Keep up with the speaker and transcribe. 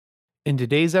In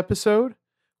today's episode,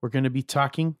 we're going to be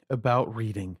talking about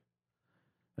reading.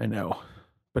 I know,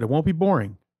 but it won't be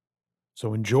boring.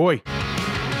 So enjoy.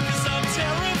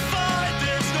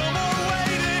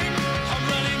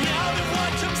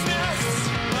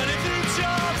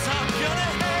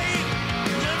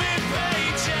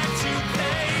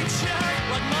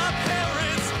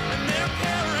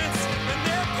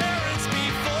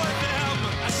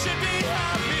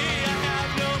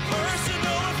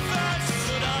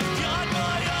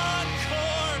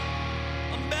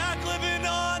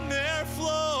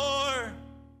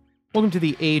 Welcome to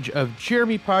the Age of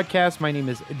Jeremy podcast. My name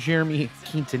is Jeremy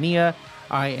Quintanilla.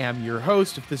 I am your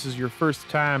host. If this is your first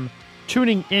time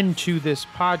tuning into this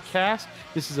podcast,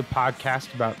 this is a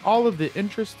podcast about all of the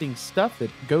interesting stuff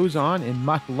that goes on in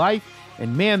my life.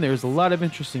 And man, there's a lot of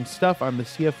interesting stuff. I'm the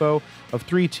CFO of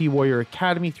 3T Warrior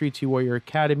Academy. 3T Warrior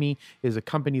Academy is a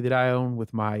company that I own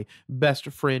with my best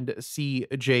friend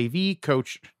CJV,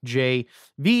 Coach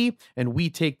JV, and we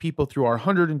take people through our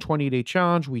 120-day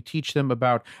challenge. We teach them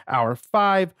about our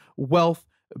 5 wealth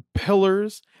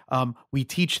pillars. We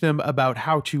teach them about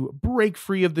how to break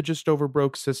free of the just over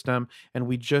broke system, and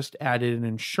we just added an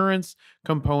insurance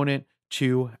component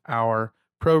to our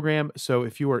program. So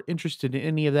if you are interested in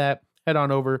any of that, head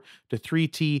on over to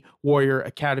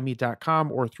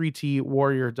 3twarrioracademy.com or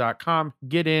 3twarrior.com.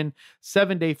 Get in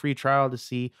 7-day free trial to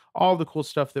see all the cool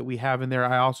stuff that we have in there.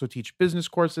 I also teach business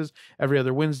courses every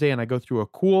other Wednesday, and I go through a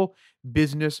cool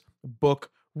business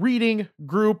book reading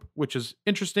group, which is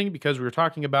interesting because we were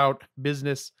talking about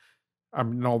business.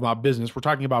 No, not business. We're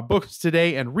talking about books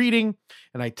today and reading.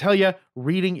 And I tell you,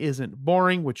 reading isn't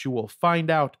boring, which you will find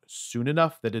out soon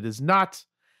enough that it is not.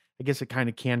 I guess it kind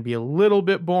of can be a little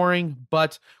bit boring,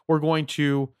 but we're going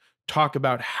to talk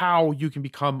about how you can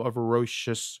become a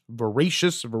voracious too,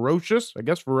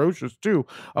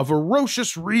 a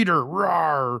voracious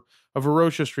reader, a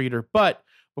voracious reader. But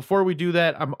before we do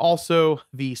that, I'm also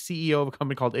the CEO of a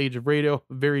company called Age of Radio,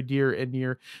 very dear and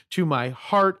near to my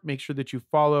heart. Make sure that you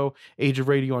follow Age of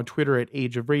Radio on Twitter at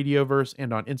Age of Radioverse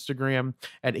and on Instagram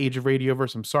at Age of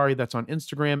Radioverse. I'm sorry, that's on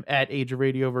Instagram at Age of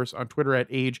Radioverse, on Twitter at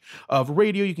Age of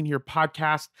Radio. You can hear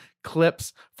podcast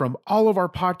clips from all of our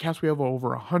podcasts. We have over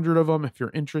 100 of them. If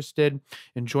you're interested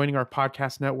in joining our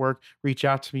podcast network, reach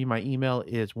out to me.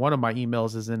 One of my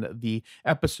emails is in the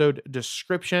episode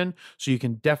description, so you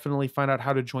can definitely find out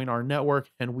how to join our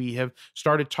network. And we have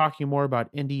started talking more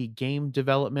about indie game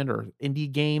development or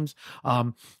indie games.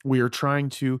 We are trying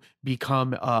to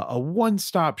become a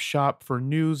one-stop shop for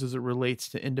news as it relates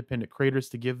to independent creators,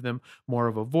 to give them more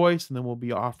of a voice. And then we'll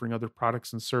be offering other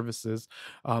products and services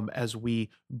as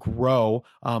we grow.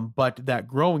 But that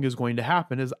growing is going to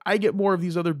happen as I get more of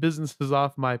these other businesses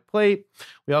off my plate.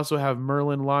 We also have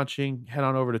Merlin launching. Head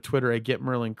on over to Twitter at Get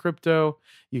Merlin Crypto.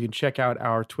 You can check out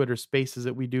our Twitter spaces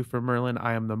that we do for Merlin.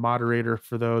 I am the moderator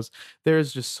for those.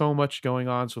 There's just so much going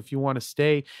on. So if you want to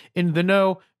stay in the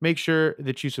know, make sure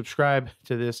that you subscribe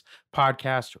to this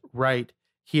podcast right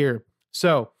here.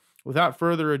 So without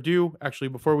further ado, actually,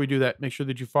 before we do that, make sure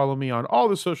that you follow me on all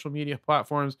the social media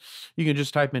platforms. You can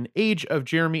just type in Age of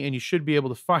Jeremy and you should be able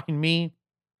to find me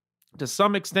to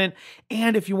some extent.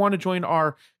 And if you want to join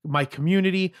my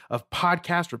community of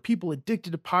podcasts or people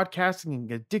addicted to podcasting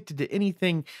and addicted to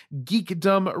anything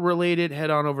geekdom related, head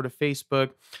on over to Facebook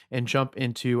and jump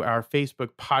into our Facebook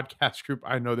podcast group.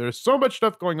 I know there's so much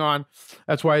stuff going on.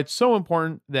 That's why it's so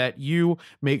important that you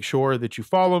make sure that you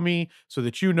follow me so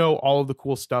that you know all of the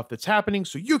cool stuff that's happening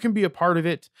so you can be a part of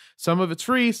it. Some of it's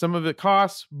free, some of it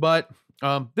costs, but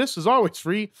this is always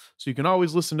free, so you can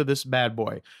always listen to this bad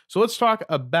boy. So let's talk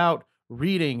about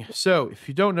reading. So if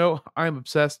you don't know, I'm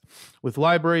obsessed with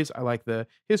libraries. I like the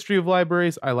history of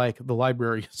libraries. I like the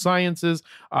library sciences.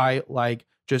 I like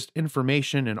just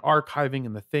information and archiving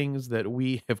and the things that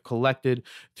we have collected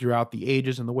throughout the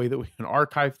ages and the way that we can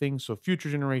archive things so future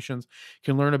generations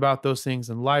can learn about those things.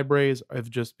 And libraries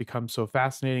have just become so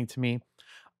fascinating to me.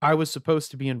 I was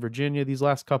supposed to be in Virginia these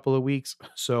last couple of weeks,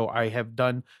 so I have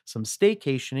done some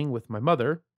staycationing with my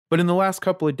mother. But in the last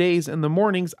couple of days, in the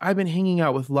mornings, I've been hanging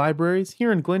out with libraries.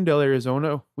 Here in Glendale,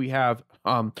 Arizona, we have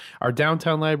our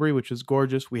downtown library, which is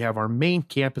gorgeous. We have our main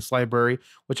campus library,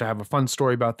 which I have a fun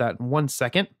story about that in 1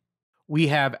 second. We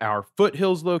have our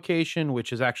Foothills location,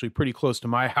 which is actually pretty close to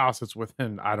my house. It's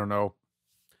within, 5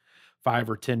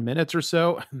 or 10 minutes or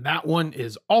so. That one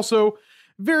is also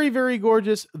Very, very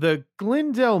gorgeous. The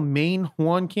Glendale, Maine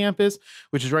 1 campus,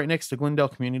 which is right next to Glendale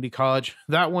Community College,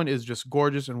 that one is just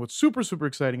gorgeous. And what's super, super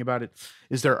exciting about it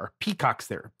is there are peacocks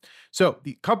there. So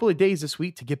the couple of days this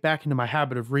week to get back into my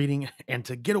habit of reading and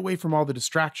to get away from all the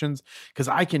distractions, because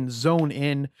I can zone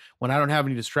in when I don't have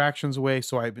any distractions away.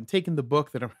 So I've been taking the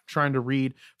book that I'm trying to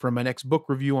read for my next book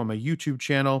review on my YouTube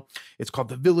channel. It's called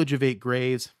The Village of Eight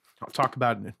Grays. I'll talk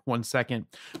about it in 1 second.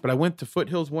 But I went to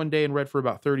Foothills one day and read for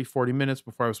about 30, 40 minutes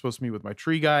before I was supposed to meet with my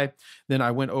tree guy. Then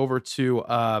I went over to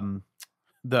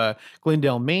the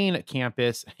Glendale, Maine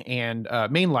campus and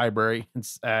Maine library and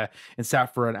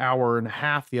sat for an hour and a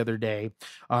half the other day.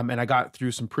 And I got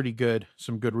through some good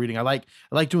reading. I like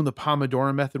doing the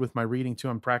Pomodoro method with my reading too.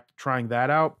 I'm trying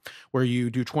that out, where you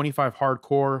do 25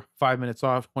 hardcore, 5 minutes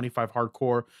off, 25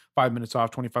 hardcore, 5 minutes off,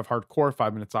 25 hardcore,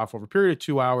 5 minutes off over a period of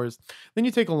 2 hours. Then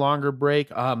you take a longer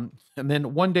break. And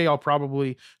then one day I'll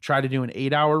probably try to do an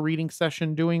 8-hour reading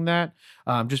session doing that.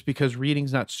 Just because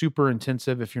reading's not super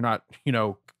intensive if you're not,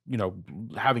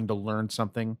 having to learn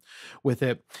something with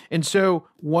it. And so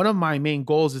one of my main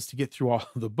goals is to get through all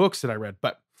the books that I read.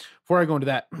 But before I go into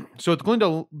that, so at the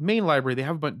Glendale Main Library, they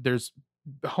have there's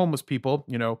homeless people,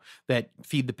 that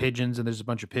feed the pigeons, and there's a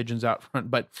bunch of pigeons out front,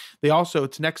 but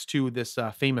it's next to this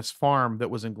famous farm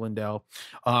that was in Glendale.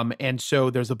 And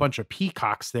so there's a bunch of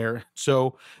peacocks there.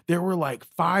 So there were like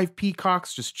 5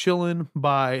 peacocks just chilling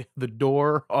by the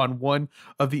door on one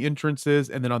of the entrances.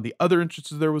 And then on the other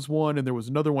entrances, there was one, and there was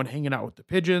another one hanging out with the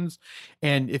pigeons.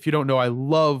 And if you don't know, I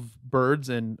love birds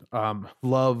and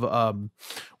love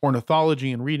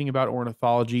ornithology and reading about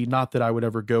ornithology. Not that I would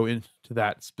ever go into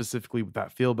that specifically with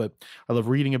that field, but I love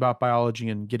reading about biology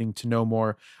and getting to know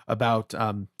more about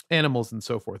animals and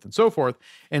so forth and so forth.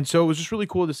 And so it was just really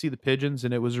cool to see the pigeons,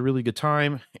 and it was a really good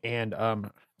time. And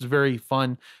it's very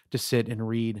fun to sit and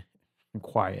read in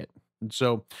quiet. And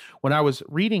so when I was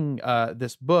reading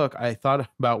this book, I thought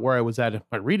about where I was at in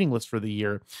my reading list for the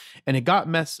year, and it got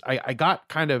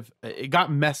it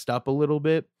got messed up a little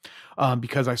bit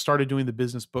because I started doing the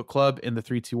business book club in the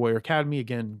 3T Warrior Academy.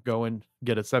 Again, go and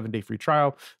get a 7-day free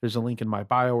trial. There's a link in my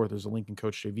bio, or there's a link in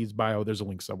Coach JV's bio. There's a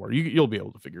link somewhere. You'll be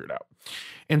able to figure it out.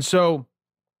 And so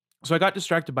I got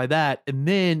distracted by that, and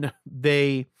then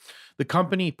the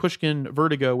company Pushkin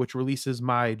Vertigo, which releases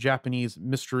my Japanese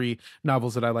mystery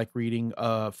novels that I like reading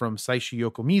from Saishi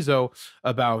Yokomizo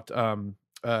about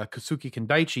Kasuki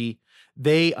Kendaichi,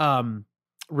 they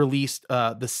released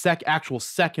the actual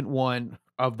second one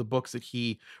of the books that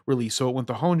he released. So it went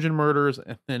the Honjin Murders,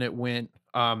 and then it went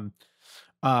The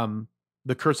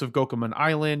Curse of Gokumon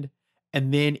Island,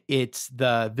 and then it's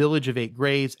The Village of Eight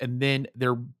Graves, and then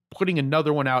they're putting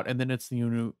another one out, and then it's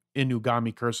the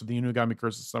Inugami Curse. So the Inugami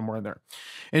Curse is somewhere in there.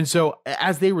 And so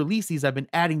as they release these, I've been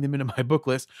adding them into my book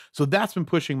list. So that's been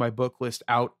pushing my book list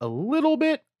out a little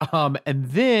bit. And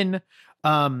then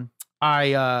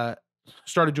I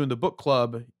started doing the book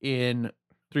club in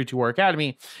 3-2 War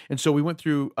Academy. And so we went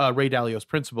through Ray Dalio's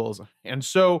Principles. And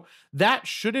so that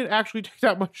shouldn't actually take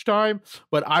that much time,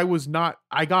 but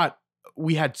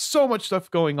we had so much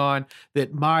stuff going on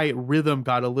that my rhythm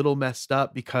got a little messed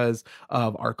up because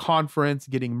of our conference,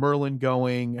 getting Merlin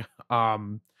going,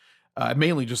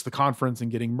 mainly just the conference and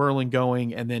getting Merlin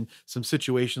going, and then some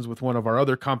situations with one of our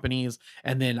other companies.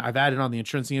 And then I've added on the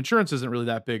insurance. The insurance isn't really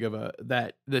that big of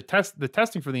the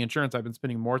testing for the insurance I've been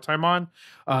spending more time on.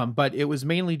 But it was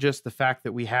mainly just the fact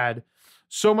that we had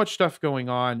so much stuff going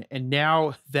on. And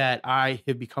now that I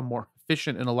have become more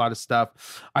efficient in a lot of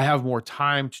stuff, I have more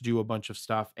time to do a bunch of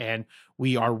stuff, and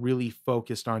we are really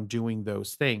focused on doing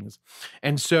those things.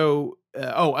 And so,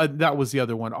 that was the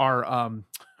other one.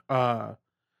 Our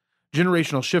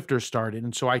generational shifter started,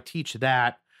 and so I teach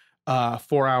that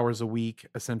 4 hours a week,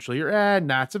 essentially, or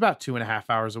it's about 2.5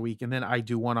 hours a week. And then I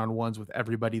do one-on-ones with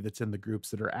everybody that's in the groups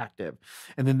that are active.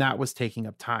 And then that was taking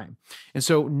up time. And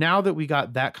so now that we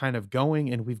got that kind of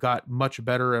going and we've got much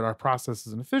better at our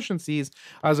processes and efficiencies,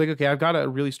 I was like, okay, I've got to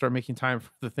really start making time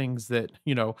for the things that,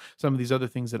 some of these other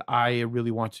things that I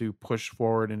really want to push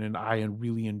forward and I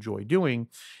really enjoy doing.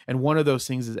 And one of those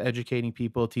things is educating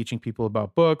people, teaching people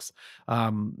about books,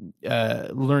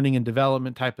 learning and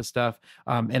development type of stuff.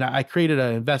 And I created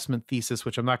an investment thesis,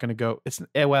 which I'm not going to go. It's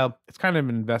kind of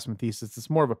an investment thesis. It's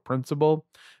more of a principle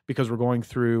because we're going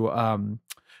through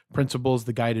Principles,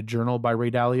 the Guided Journal by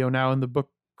Ray Dalio now in the book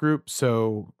group.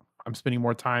 So I'm spending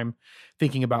more time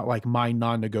thinking about like my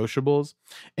non-negotiables.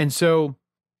 And so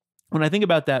when I think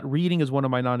about that, reading is one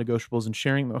of my non-negotiables, and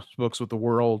sharing those books with the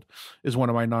world is one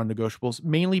of my non-negotiables,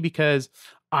 mainly because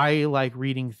I like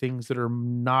reading things that are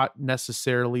not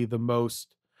necessarily the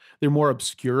they're more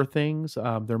obscure things.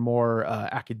 They're more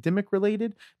academic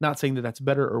related. Not saying that that's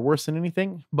better or worse than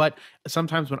anything, but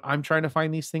sometimes when I'm trying to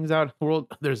find these things out in the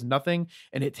world, there's nothing,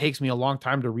 and it takes me a long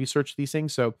time to research these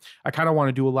things. So I kind of want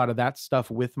to do a lot of that stuff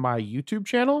with my YouTube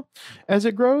channel as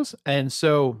it grows. And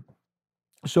so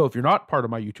if you're not part of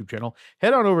my YouTube channel,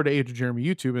 head on over to Age of Jeremy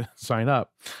YouTube and sign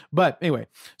up. But anyway,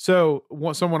 so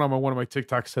someone on one of my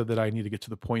TikToks said that I need to get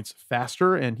to the points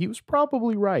faster, and he was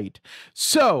probably right.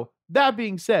 So that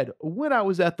being said, when I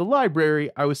was at the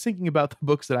library, I was thinking about the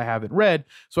books that I haven't read.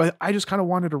 So I just kind of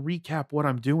wanted to recap what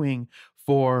I'm doing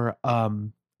for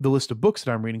the list of books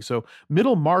that I'm reading. So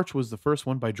Middle March was the first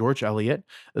one by George Eliot.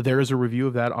 There is a review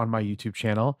of that on my YouTube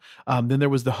channel. Then there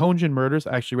was the Honjin Murders.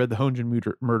 I actually read the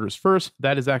Honjin Murders first.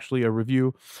 That is actually a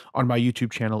review on my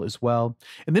YouTube channel as well.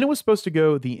 And then it was supposed to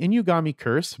go The Inugami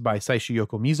Curse by Saishi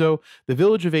Yokomizo, The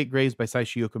Village of Eight Graves by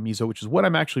Saishi Yokomizo, which is what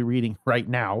I'm actually reading right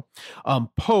now.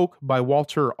 Poke by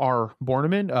Walter R.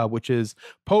 Bornemann, which is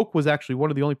Poke was actually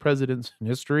one of the only presidents in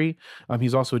history.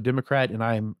 He's also a Democrat, and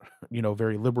I'm,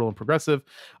 very liberal and progressive.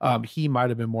 He might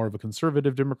have been more of a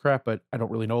conservative Democrat, but I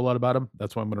don't really know a lot about him.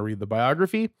 That's why I'm going to read the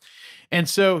biography. And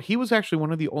so he was actually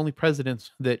one of the only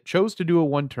presidents that chose to do a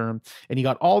one term, and he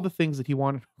got all the things that he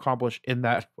wanted to accomplish in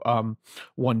that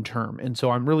one term. And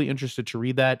so I'm really interested to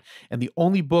read that. And the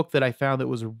only book that I found that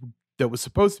was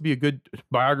supposed to be a good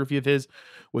biography of his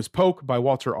was Poke by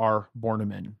Walter R.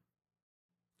 Bornemann.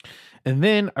 And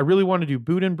then I really want to do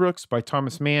Buddenbrooks by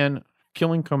Thomas Mann,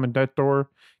 Killing Commendator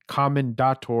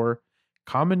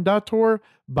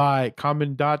by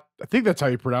I think that's how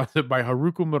you pronounce it, by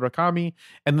Haruki Murakami,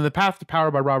 and then The Path to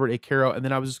Power by Robert A. Caro, and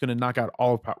then I was just going to knock out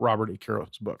all of Robert A.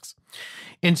 Caro's books.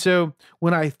 And so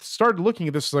when I started looking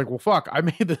at this, it's like, well, fuck, I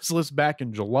made this list back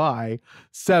in July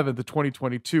 7th of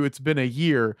 2022. It's been a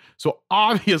year. So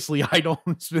obviously I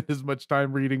don't spend as much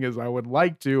time reading as I would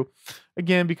like to,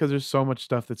 again, because there's so much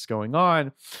stuff that's going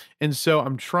on. And so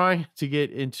I'm trying to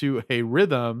get into a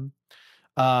rhythm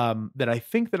that I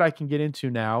think that I can get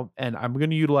into now, and I'm going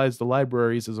to utilize the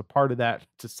libraries as a part of that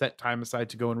to set time aside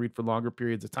to go and read for longer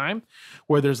periods of time,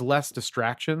 where there's less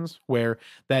distractions, where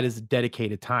that is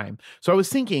dedicated time. So I was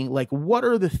thinking, like, what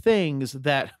are the things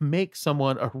that make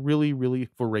someone a really, really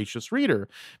voracious reader?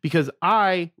 Because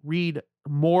I read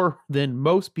more than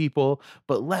most people,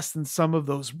 but less than some of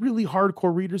those really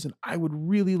hardcore readers. And I would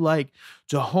really like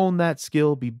to hone that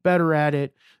skill, be better at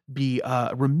it,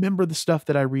 remember the stuff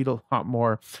that I read a lot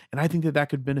more. And I think that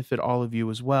could benefit all of you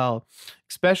as well,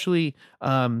 especially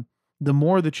the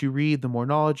more that you read, the more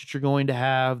knowledge that you're going to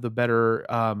have, the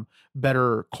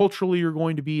better culturally you're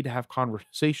going to be to have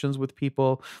conversations with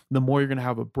people, the more you're going to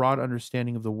have a broad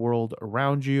understanding of the world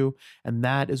around you. And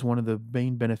that is one of the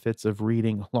main benefits of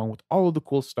reading, along with all of the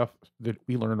cool stuff that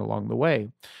we learn along the way.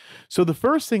 So the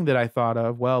first thing that I thought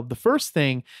of, the first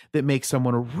thing that makes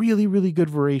someone a really, really good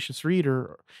voracious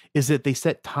reader is that they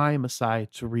set time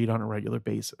aside to read on a regular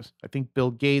basis. I think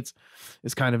Bill Gates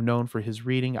is kind of known for his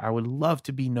reading. I would love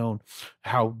to be known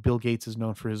how Bill Gates is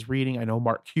known for his reading. I know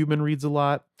Mark Cuban reads a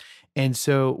lot. And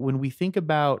so when we think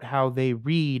about how they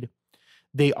read,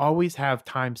 they always have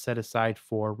time set aside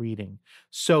for reading.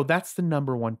 So that's the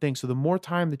number one thing. So the more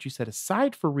time that you set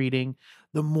aside for reading,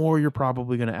 the more you're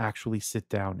probably going to actually sit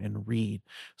down and read.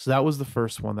 So that was the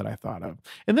first one that I thought of.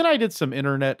 And then I did some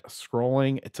internet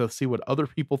scrolling to see what other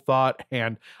people thought.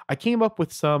 And I came up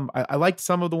with some, I liked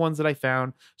some of the ones that I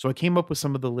found. So I came up with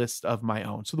some of the list of my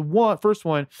own. So the first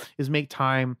one is make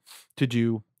time to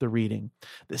do the reading.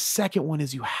 The second one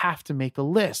is you have to make a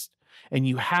list. And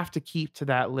you have to keep to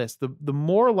that list. The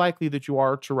more likely that you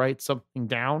are to write something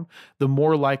down, the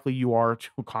more likely you are to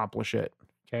accomplish it.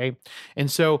 Okay. And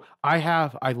so I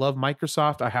love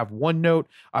Microsoft. I have OneNote.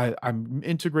 I'm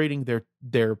integrating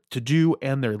their to-do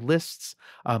and their lists,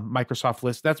 Microsoft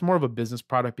lists. That's more of a business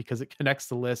product because it connects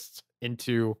the lists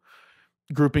into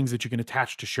groupings that you can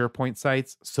attach to SharePoint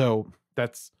sites. So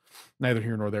that's neither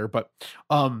here nor there, but,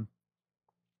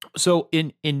 so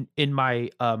in my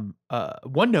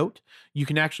OneNote, you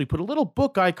can actually put a little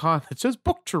book icon that says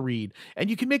book to read,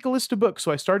 and you can make a list of books.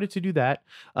 So I started to do that.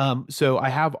 So I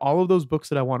have all of those books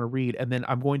that I want to read, and then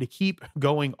I'm going to keep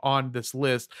going on this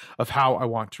list of how I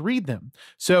want to read them.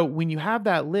 So when you have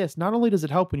that list, not only does it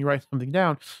help when you write something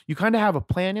down, you kind of have a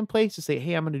plan in place to say,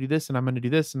 hey, I'm going to do this, and I'm going to do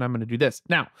this, and I'm going to do this.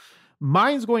 Now,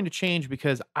 Mine's going to change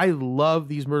because I love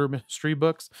these murder mystery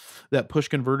books that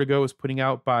Pushkin Vertigo is putting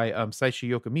out by Saishi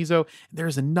Yokomizo.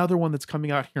 There's another one that's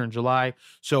coming out here in July.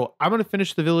 So I'm going to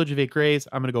finish The Village of Eight Grays.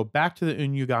 I'm going to go back to the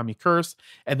Unyugami Curse,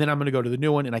 and then I'm going to go to the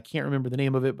new one, and I can't remember the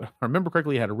name of it, but if I remember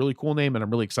correctly, it had a really cool name, and I'm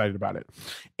really excited about it.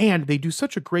 And they do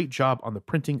such a great job on the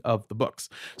printing of the books.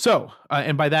 So,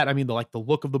 and by that, I mean the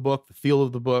look of the book, the feel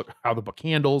of the book, how the book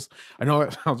handles. I know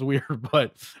that sounds weird,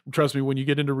 but trust me, when you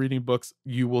get into reading books,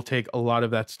 you will take a lot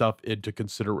of that stuff into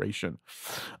consideration.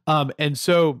 And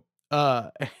so, uh,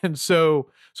 and so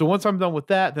once I'm done with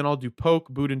that, then I'll do Poke,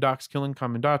 Budendok's Killing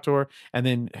Commendator, and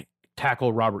then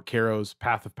tackle Robert Caro's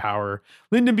Path of Power,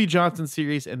 Lyndon B. Johnson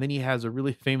series, and then he has a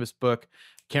really famous book.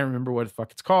 Can't remember what the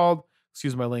fuck it's called.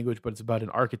 Excuse my language, but it's about an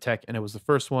architect, and it was the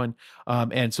first one.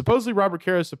 And supposedly Robert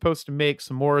Caro is supposed to make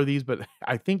some more of these, but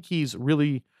I think he's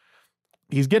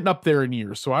getting up there in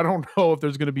years. So I don't know if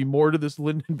there's going to be more to this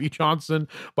Lyndon B. Johnson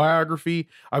biography.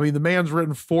 I mean, the man's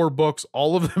written 4 books.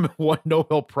 All of them have won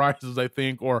Nobel Prizes, I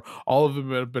think, or all of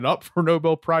them have been up for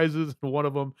Nobel Prizes. And one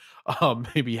of them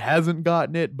maybe hasn't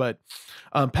gotten it. But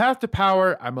Path to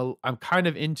Power, I'm kind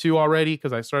of into already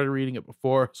because I started reading it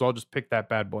before. So I'll just pick that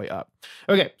bad boy up.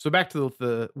 Okay, so back to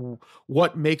the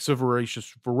what makes a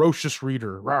voracious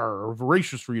reader. Rawr,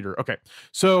 voracious reader. Okay,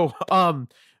 so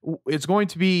it's going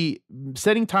to be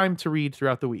setting time to read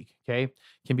throughout the week. Okay.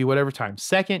 Can be whatever time.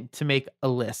 Second, to make a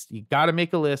list. You got to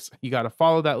make a list. You got to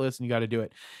follow that list and you got to do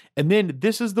it. And then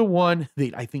this is the one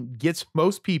that I think gets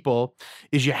most people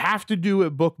is you have to do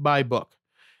it book by book.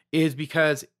 Is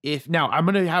because now I'm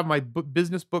going to have my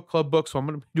business book club book. So I'm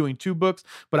going to be doing 2 books,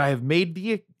 but I have made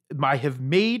the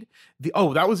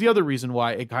that was the other reason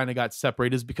why it kind of got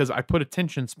separated is because I put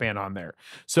attention span on there.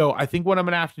 So I think what I'm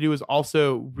going to have to do is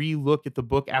also relook at the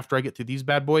book after I get through these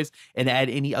bad boys and add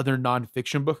any other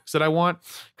nonfiction books that I want.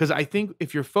 Because I think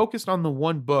if you're focused on the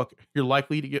one book, you're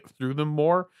likely to get through them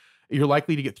more. You're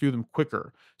likely to get through them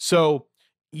quicker. So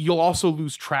you'll also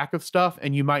lose track of stuff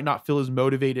and you might not feel as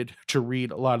motivated to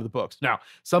read a lot of the books. Now,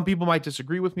 some people might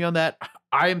disagree with me on that.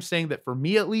 I am saying that for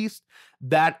me, at least,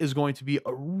 that is going to be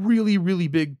a really, really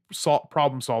big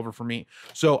problem solver for me.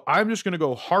 So I'm just going to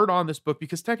go hard on this book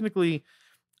because technically,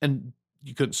 and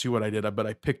you couldn't see what I did, but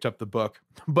I picked up the book.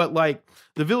 But like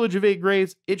The Village of Eight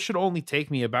Grays, it should only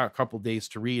take me about a couple days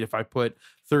to read if I put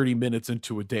 30 minutes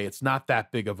into a day. It's not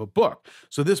that big of a book.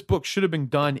 So this book should have been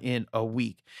done in a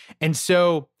week. And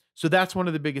so that's one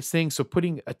of the biggest things. So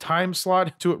putting a time slot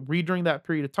into it, read during that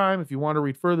period of time. If you want to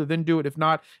read further, then do it. If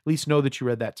not, at least know that you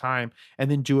read that time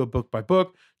and then do it book by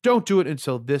book. Don't do it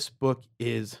until this book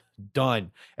is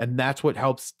done. And that's what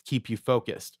helps keep you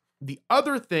focused. The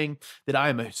other thing that I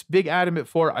am a big adamant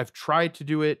for, I've tried to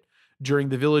do it during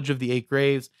The Village of the Eight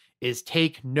Graves, is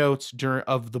take notes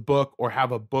of the book or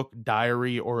have a book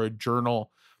diary or a journal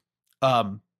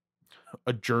for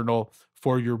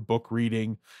your book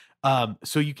reading.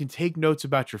 So you can take notes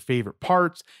about your favorite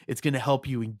parts. It's going to help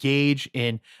you engage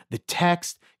in the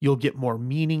text. You'll get more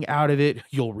meaning out of it.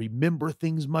 You'll remember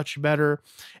things much better.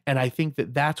 And I think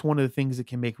that that's one of the things that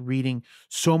can make reading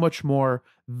so much more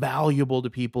valuable to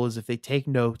people is if they take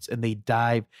notes and they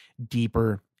dive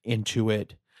deeper into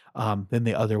it than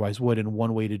they otherwise would. And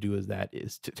one way to do that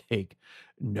is to take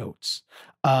notes.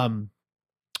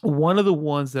 One of the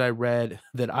ones that I read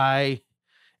that I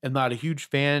am not a huge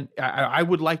fan. I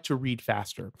would like to read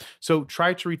faster. So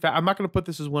try to read fast. I'm not going to put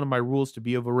this as one of my rules to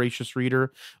be a voracious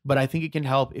reader, but I think it can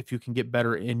help if you can get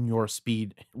better in your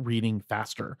speed reading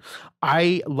faster.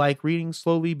 I like reading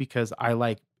slowly because I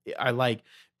like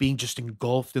being just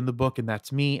engulfed in the book, and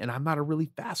that's me. And I'm not a really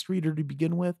fast reader to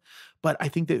begin with, but I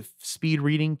think that speed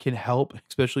reading can help,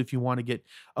 especially if you want to get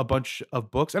a bunch of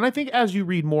books. And I think as you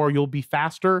read more, you'll be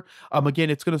faster.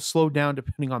 Again, it's going to slow down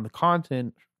depending on the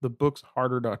content. The book's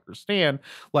harder to understand.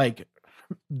 Like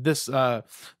this, The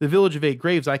Village of Eight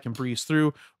Graves, I can breeze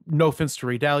through. No offense to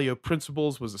Ray Dalio,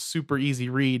 Principles was a super easy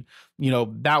read.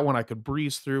 That one I could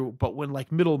breeze through. But when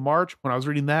like Middlemarch, when I was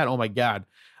reading that, oh my God,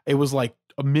 it was like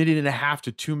a minute and a half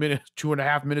to 2 minutes,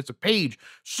 2.5 minutes a page.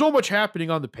 So much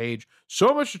happening on the page,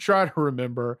 so much to try to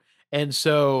remember. And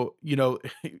so,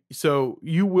 so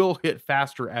you will hit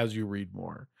faster as you read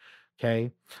more.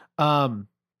 Okay.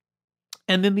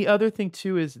 And then the other thing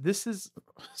too is this is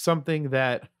something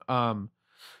that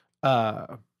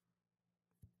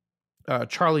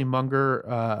Charlie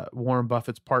Munger, Warren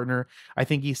Buffett's partner, I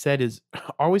think he said is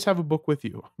always have a book with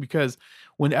you, because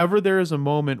whenever there is a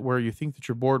moment where you think that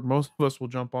you're bored, most of us will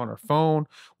jump on our phone,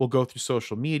 we'll go through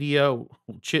social media, we'll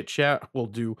chit chat, we'll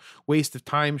do waste of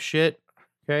time shit.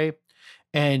 Okay.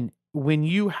 And when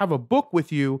you have a book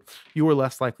with you, you are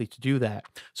less likely to do that.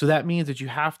 So that means that you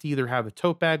have to either have a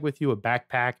tote bag with you, a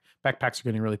backpack. Backpacks are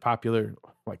getting really popular,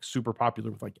 like super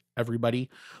popular with like everybody,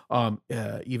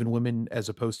 even women, as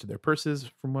opposed to their purses,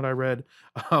 from what I read,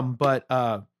 but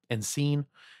and seen.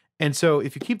 And so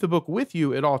if you keep the book with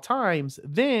you at all times,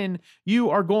 then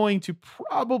you are going to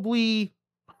probably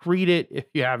read it if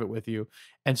you have it with you.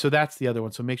 And so that's the other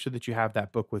one. So make sure that you have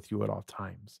that book with you at all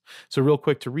times. So real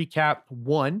quick to recap: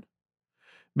 1,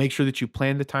 make sure that you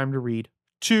plan the time to read.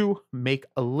 2, make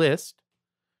a list.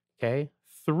 Okay.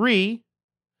 3,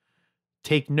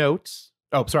 take notes.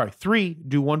 Oh, sorry. 3,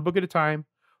 do one book at a time.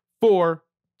 4,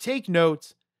 take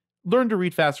notes. Learn to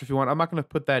read faster if you want. I'm not going to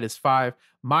put that as 5.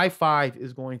 My 5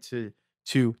 is going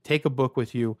to take a book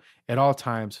with you at all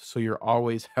times, so you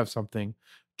always have something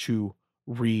to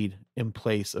read in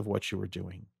place of what you were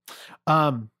doing.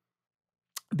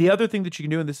 The other thing that you can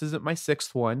do, and this isn't my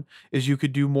 6th one, is you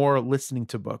could do more listening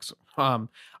to books.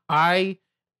 I've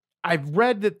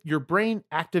read that your brain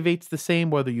activates the same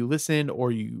whether you listen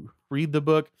or you read the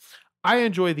book. I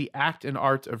enjoy the act and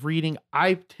art of reading.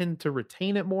 I tend to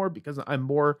retain it more because I'm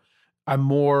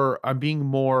being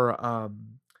more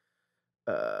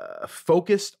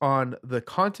focused on the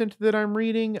content that I'm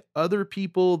reading. Other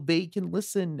people, they can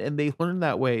listen and they learn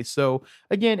that way. So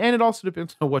again, and it also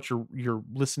depends on what you're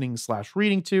listening /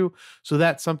 reading to. So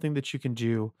that's something that you can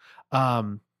do.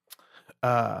 And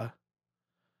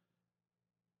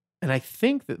I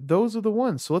think that those are the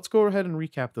ones. So let's go ahead and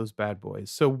recap those bad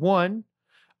boys. So 1,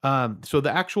 so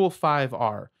the actual 5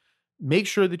 are: make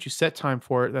sure that you set time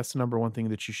for it. That's the number 1 thing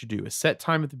that you should do, is set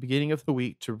time at the beginning of the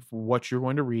week for what you're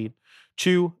going to read.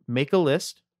 2, make a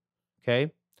list,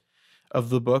 okay, of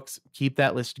the books. Keep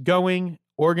that list going.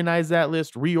 Organize that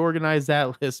list. Reorganize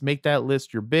that list. Make that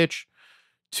list your bitch.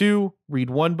 2,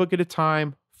 read one book at a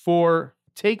time. 4,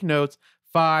 take notes.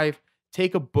 5,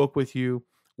 take a book with you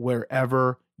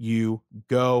wherever you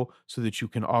go so that you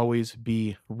can always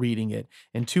be reading it.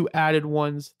 And 2 added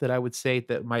ones that I would say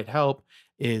that might help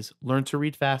is learn to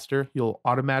read faster. You'll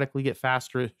automatically get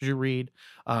faster as you read.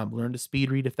 Learn to speed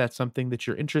read if that's something that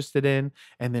you're interested in,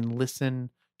 and then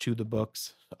listen to the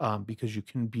books because you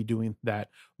can be doing that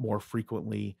more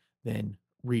frequently than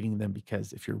reading them,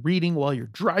 because if you're reading while you're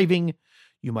driving,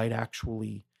 you might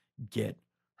actually get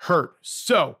hurt.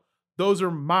 So those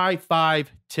are my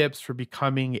 5 tips for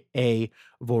becoming a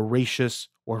voracious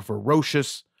or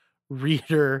ferocious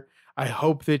reader. I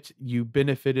hope that you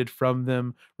benefited from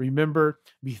them. Remember,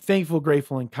 be thankful,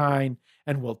 grateful, and kind,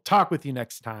 and we'll talk with you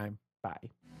next time.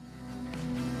 Bye.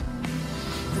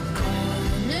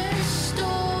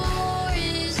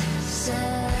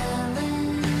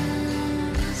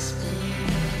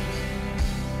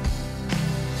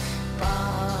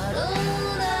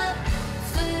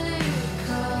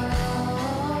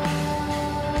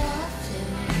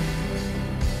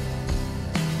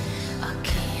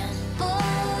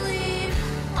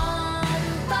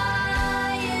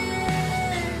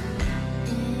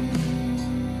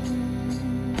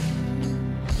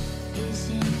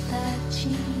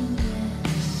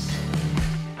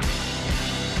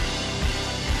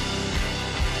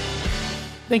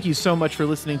 Thank you so much for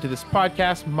listening to this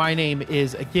podcast. My name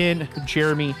is, again,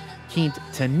 Jeremy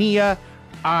Quintanilla.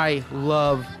 I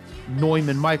love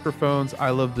Neumann microphones. I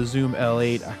love the Zoom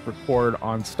L8. I record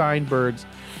on Steinberg's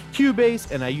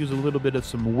Cubase, and I use a little bit of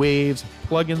some Waves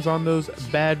plugins on those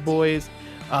bad boys.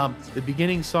 The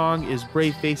beginning song is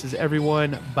Brave Faces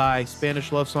Everyone by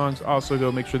Spanish Love Songs. Also, go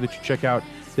make sure that you check out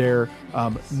their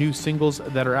new singles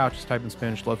that are out. Just type in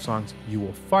Spanish Love Songs. You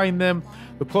will find them.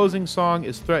 The closing song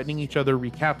is Threatening Each Other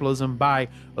Recapitalism by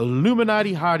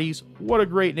Illuminati Hotties. What a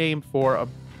great name for a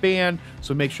band.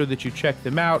 So make sure that you check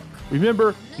them out.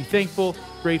 Remember, be thankful,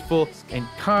 grateful, and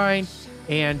kind.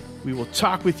 And we will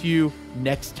talk with you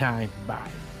next time. Bye.